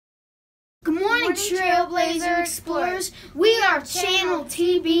morning, Trailblazer Explorers. We are Channel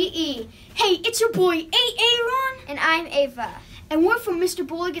TBE. Hey, it's your boy, Aaron. And I'm Ava. And we're from Mr.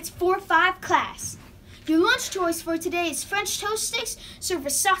 Bulliget's 4-5 class. Your lunch choice for today is French toast sticks served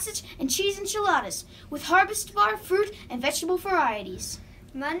with sausage and cheese enchiladas with Harvest Bar, fruit, and vegetable varieties.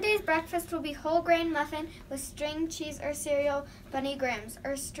 Monday's breakfast will be whole grain muffin with string cheese or cereal, bunny grahams,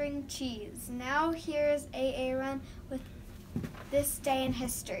 or string cheese. Now here's Aaron with This Day in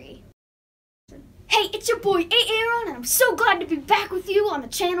History. Hey, it's your boy Aaron, and I'm so glad to be back with you on the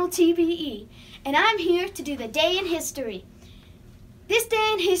Channel TBE. And I'm here to do the day in history. This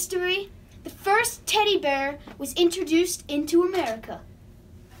day in history, the first teddy bear was introduced into America.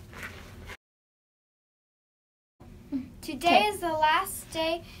 Today is the last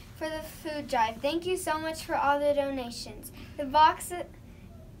day for the food drive. Thank you so much for all the donations. The boxes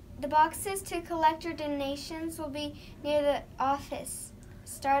to collect your donations will be near the office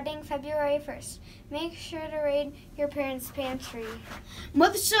starting February 1st. Make sure to raid your parents' pantry.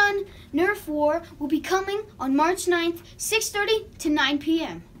 Mother-Son Nerf War will be coming on March 9th, 6:30 to 9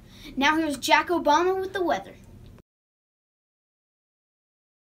 p.m. Now here's Jack Obama with the weather.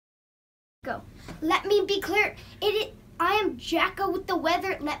 Go. Let me be clear. I am Jacko with the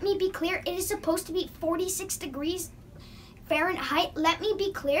weather. Let me be clear. It is supposed to be 46 degrees Fahrenheit. Let me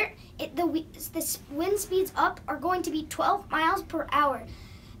be clear. The wind speeds up are going to be 12 miles per hour.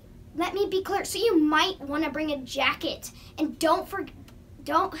 Let me be clear. So you might want to bring a jacket, and don't forget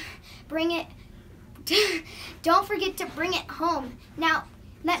to bring it home. Now,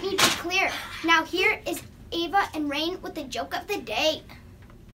 let me be clear. Now here is Ava and Rain with the joke of the day.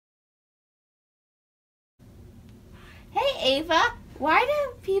 Hey Ava, why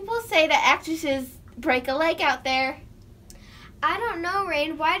do people say that actresses break a leg out there? I don't know,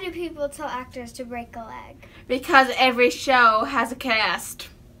 Rain. Why do people tell actors to break a leg? Because every show has a cast.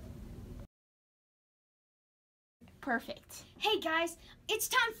 Perfect. Hey guys, it's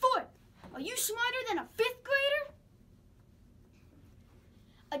time for it. Are you smarter than a 5th grader?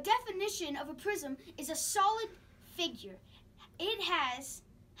 A definition of a prism is a solid figure. It has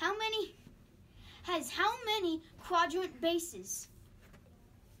how many quadrant bases?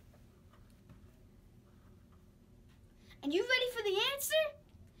 And you ready for the answer?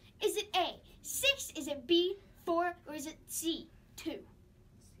 Is it A, 6, is it B, 4, or is it C, 2?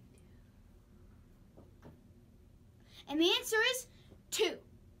 And the answer is 2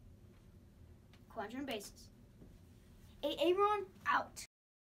 quadrant bases. Aaron, out.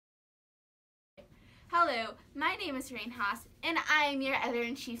 Hello, my name is Rain Haas, and I am your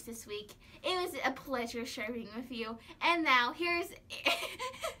editor-in-chief this week. It was a pleasure serving with you. And now, here's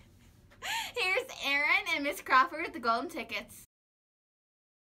Aaron and Miss Crawford with the golden tickets.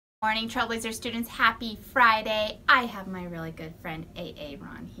 Morning, Trailblazer students. Happy Friday. I have my really good friend,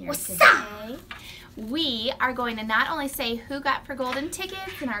 Aaron, here What's today. up? We are going to not only say who got for golden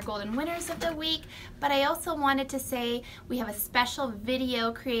tickets and our golden winners of the week, but I also wanted to say we have a special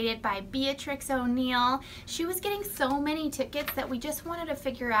video created by Beatrix O'Neill. She was getting so many tickets that we just wanted to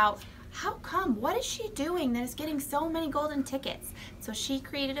figure out how come? What is she doing that is getting so many golden tickets? So she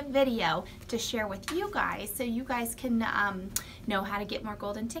created a video to share with you guys so you guys can know how to get more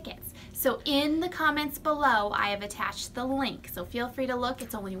golden tickets. So in the comments below, I have attached the link. So feel free to look.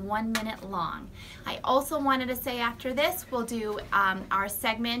 It's only 1 minute long. I also wanted to say after this, we'll do our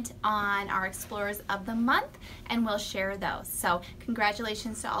segment on our Explorers of the Month, and we'll share those. So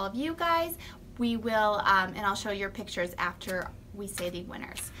congratulations to all of you guys. We will, and I'll show your pictures after we say the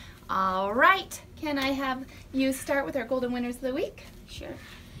winners. All right, can I have you start with our golden winners of the week? Sure.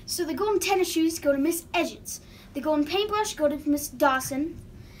 So the golden tennis shoes go to Miss Edgetts. The golden paintbrush go to Miss Dawson.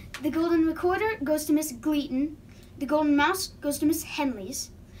 The golden recorder goes to Miss Gleaton. The golden mouse goes to Miss Henley's.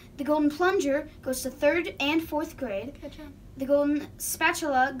 The golden plunger goes to 3rd and 4th grade. Good job. The golden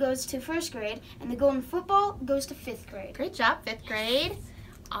spatula goes to 1st grade. And the golden football goes to 5th grade. Great job, 5th grade.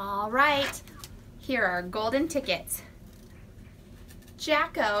 All right, here are golden tickets.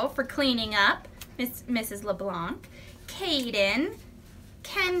 Jacko for cleaning up, Mrs. LeBlanc, Caden,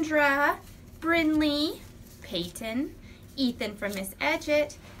 Kendra, Brinley, Peyton, Ethan from Miss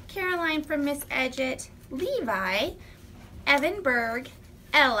Edgett, Caroline from Miss Edgett, Levi, Evan Berg,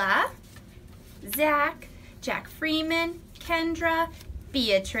 Ella, Zach, Jack Freeman, Kendra,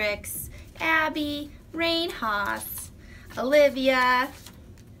 Beatrix, Abby, Rain Haas, Olivia,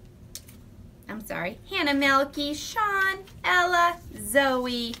 Hannah Melky, Sean, Ella,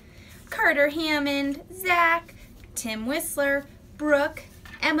 Zoe, Carter Hammond, Zach, Tim Whistler, Brooke,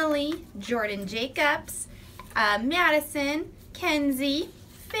 Emily, Jordan Jacobs, Madison, Kenzie,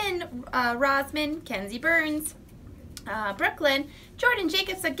 Finn Rosman, Kenzie Burns, Brooklyn, Jordan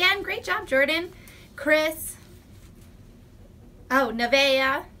Jacobs again, great job Jordan, Chris,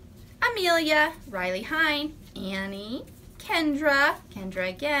 Nevaeh, Amelia, Riley Hine, Annie, Kendra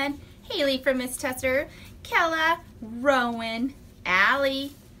again, Haley from Miss Tesser, Kella, Rowan,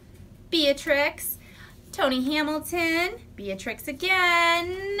 Allie, Beatrix, Tony Hamilton, Beatrix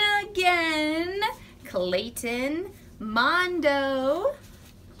again, Clayton, Mondo,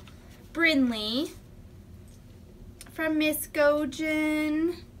 Brinley, from Miss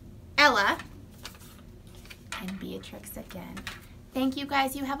Gojan, Ella, and Beatrix again. Thank you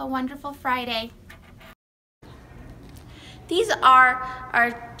guys. You have a wonderful Friday. These are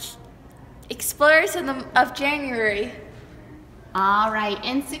our explorers of January. All right,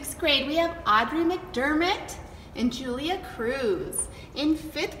 in 6th grade, we have Audrey McDermott and Julia Cruz. In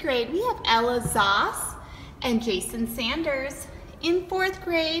 5th grade, we have Ella Zoss and Jason Sanders. In 4th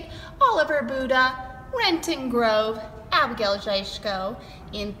grade, Oliver Buda, Renton Grove, Abigail Jaishko.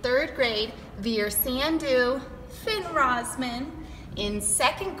 In 3rd grade, Veer Sandhu, Finn Rosman. In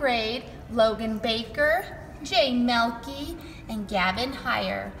 2nd grade, Logan Baker, Jay Melky, and Gavin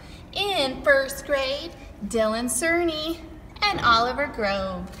Heyer. In 1st grade, Dylan Cerny and Oliver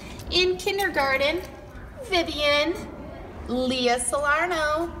Grove. In kindergarten, Vivian, Leah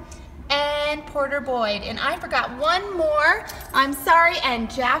Salerno, and Porter Boyd. And I forgot one more, I'm sorry, and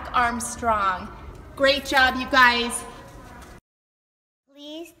Jack Armstrong. Great job, you guys.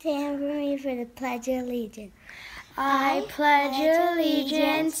 Please stand with me for the Pledge of Allegiance. I pledge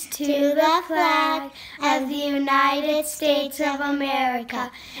allegiance to the flag of the United States of America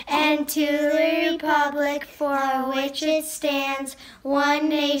and to the republic for which it stands, one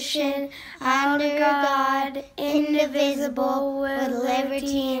nation, under God, indivisible, with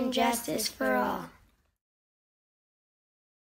liberty and justice for all.